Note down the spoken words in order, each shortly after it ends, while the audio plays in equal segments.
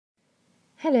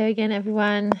Hello again,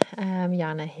 everyone.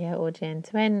 Jana here, Audience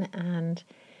Twin, and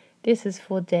this is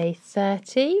for day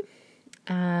 30.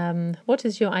 What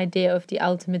is your idea of the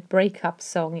ultimate breakup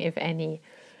song, if any?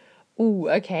 Ooh,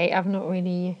 okay. I've not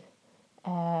really.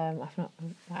 I've not.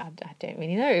 I don't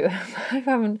really know.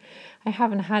 I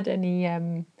haven't had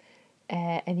any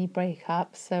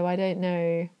breakups, so I don't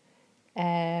know.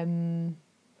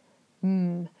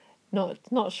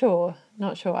 Not sure.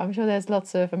 Not sure. I'm sure there's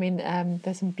lots of.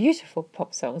 There's some beautiful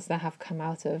pop songs that have come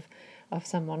out of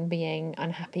someone being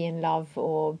unhappy in love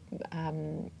or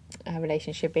a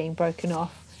relationship being broken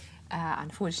off.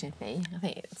 Unfortunately, I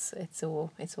think it's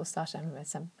all started. I remember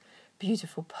some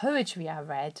beautiful poetry I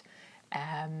read.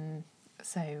 Um,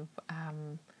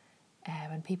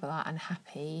 when people are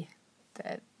unhappy,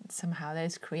 that somehow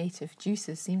those creative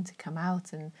juices seem to come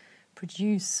out and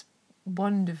produce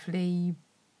wonderfully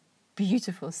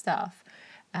beautiful stuff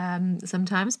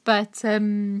sometimes. But so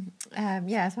I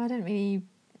don't really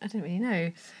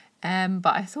know.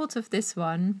 But I thought of this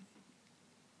one.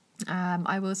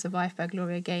 I Will Survive by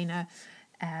Gloria Gaynor,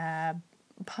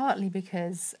 partly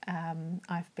because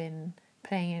I've been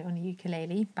playing it on the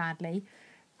ukulele badly,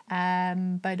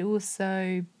 but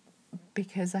also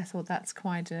because I thought that's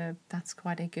quite a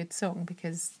good song,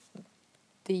 because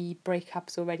the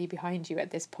breakup's already behind you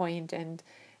at this point, and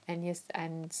yes,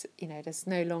 and there's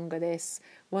no longer this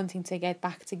wanting to get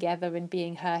back together and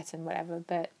being hurt and whatever,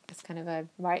 but it's kind of a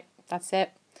right, that's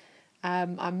it.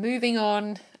 I'm moving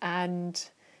on, and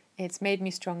it's made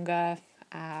me stronger.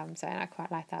 So and I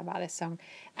quite like that about this song,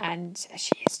 and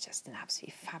she is just an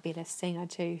absolutely fabulous singer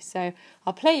too. So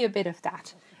I'll play you a bit of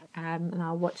that, and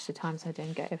I'll watch the time so I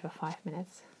don't go over 5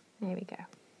 minutes. Here we go.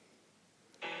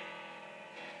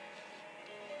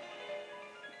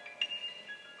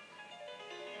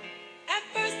 At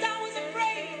first I was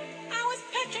afraid, I was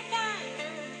petrified,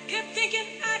 kept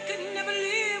thinking I could never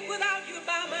live without you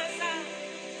by my side.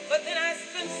 But then I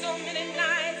spent so many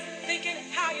nights thinking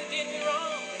how you did me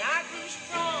wrong, and I grew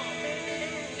strong,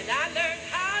 and I learned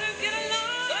how to get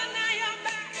along. So now you're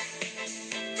back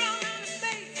from outer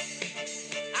space.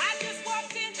 I just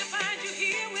walked in to find you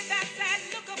here with that sad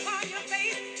look upon your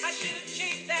face. I should have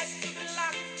changed that stupid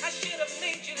lock, I should have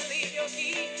made you leave your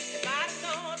key. If I'd have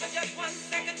known for just 1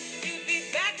 second you'd be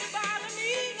back to bother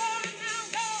me. Go on now,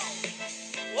 go,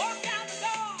 walk out the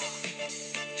door,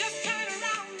 just turn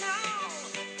around now,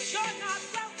 'cause you're not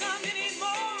welcome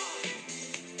anymore.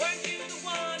 Weren't you the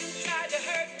one who tried to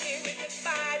hurt me with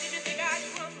goodbye? Did you think I'd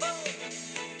crumble?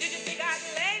 Did you think I'd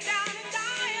lay down and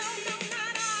die? Oh no,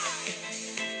 not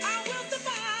I will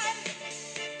survive.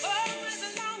 Oh, as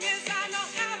long as I know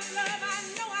how to love, I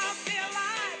know I'll be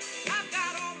alive. I've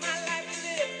got all my life to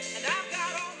live, and I've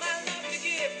got all my love to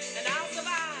give, and I'll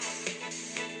survive.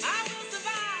 I will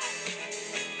survive.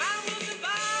 I will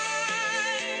survive.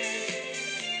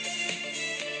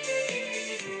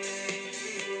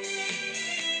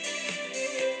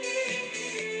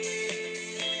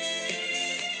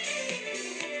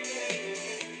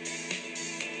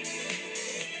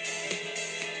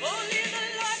 Only the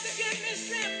Lord could give me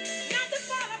strength not to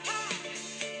fall apart.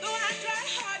 Though I try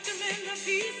hard to mend the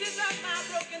pieces of my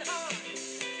broken heart.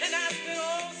 And I spent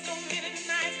so many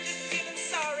nights just feeling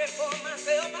sorry for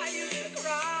myself. I used to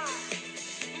cry.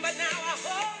 But now I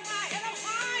hold my head up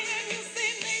high and you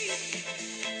see me.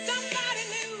 Somebody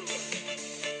new.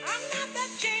 I'm not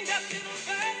that chained up little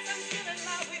bird. I'm still in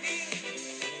love with you.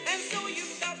 And so you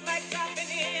felt like dropping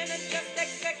in and just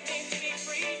expecting to be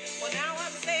free. Well, now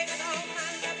I'm saving all my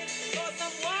loving for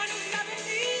someone who's loving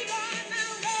me. Go on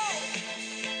now, go.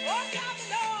 Walk out the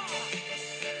door.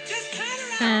 Just turn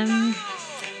around now.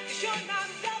 'Cause you're not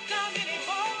welcome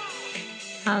anymore.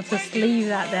 I'll just leave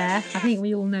that there. I think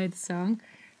we all know the song.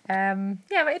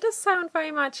 But it does sound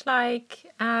very much like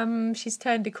she's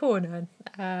turned a corner,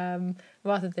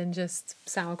 rather than just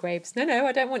sour grapes. No,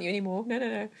 I don't want you anymore.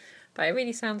 No. But it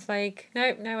really sounds like,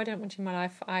 no, I don't want you in my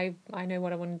life. I know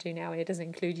what I want to do now, and it doesn't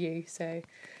include you. So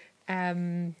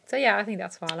yeah, I think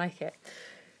that's why I like it.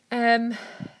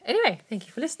 Anyway, thank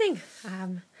you for listening.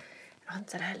 On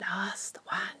to the last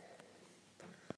one.